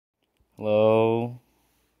Outlaw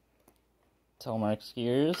telemark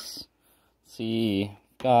skiers. See,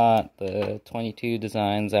 got the 22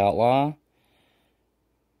 Designs Outlaw,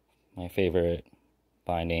 my favorite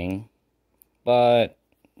binding, but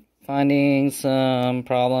finding some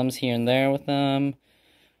problems here and there with them.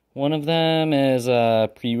 One of them is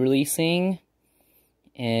pre-releasing,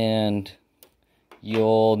 and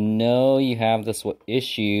you'll know you have this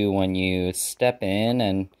issue when you step in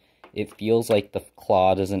and it feels like the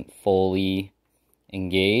claw doesn't fully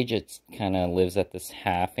engage. It kind of lives at this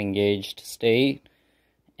half engaged state,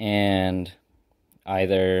 and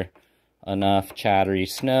either enough chattery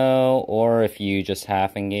snow, or if you just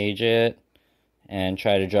half engage it and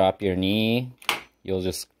try to drop your knee, you'll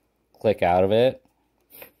just click out of it.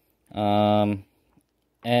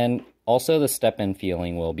 And also the step-in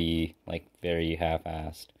feeling will be like very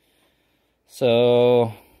half-assed.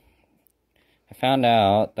 So I found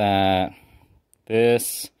out that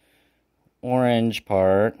this orange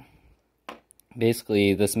part,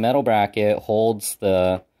 basically this metal bracket holds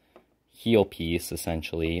the heel piece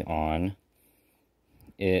essentially on.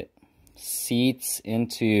 It seats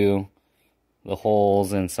into the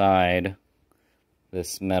holes inside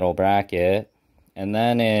this metal bracket, and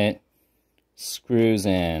then it screws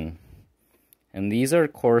in. And these are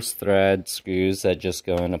coarse thread screws that just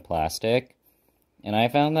go into plastic. And I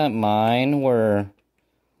found that mine were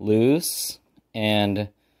loose and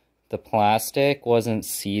the plastic wasn't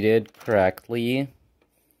seated correctly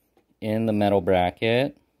in the metal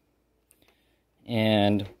bracket.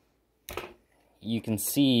 And you can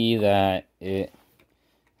see that it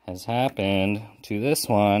has happened to this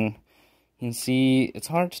one. You can see, it's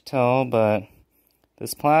hard to tell, but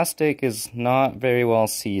this plastic is not very well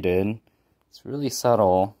seated. It's really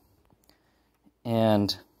subtle.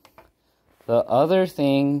 And the other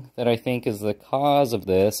thing that I think is the cause of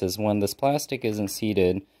this is when this plastic isn't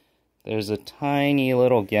seated, there's a tiny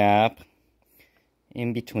little gap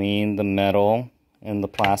in between the metal and the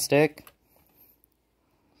plastic.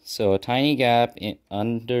 So a tiny gap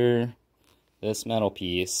under this metal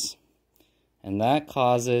piece, and that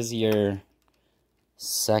causes your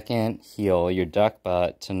second heel, your duck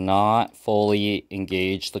butt, to not fully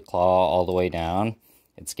engage the claw all the way down.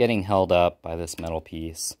 It's getting held up by this metal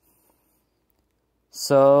piece.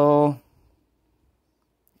 So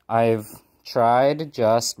I've tried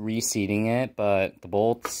just reseating it, but the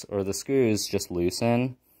bolts or the screws just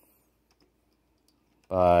loosen.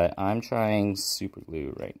 But I'm trying super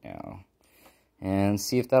glue right now and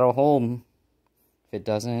see if that'll hold. If it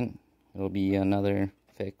doesn't, it'll be another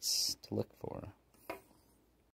fix to look for.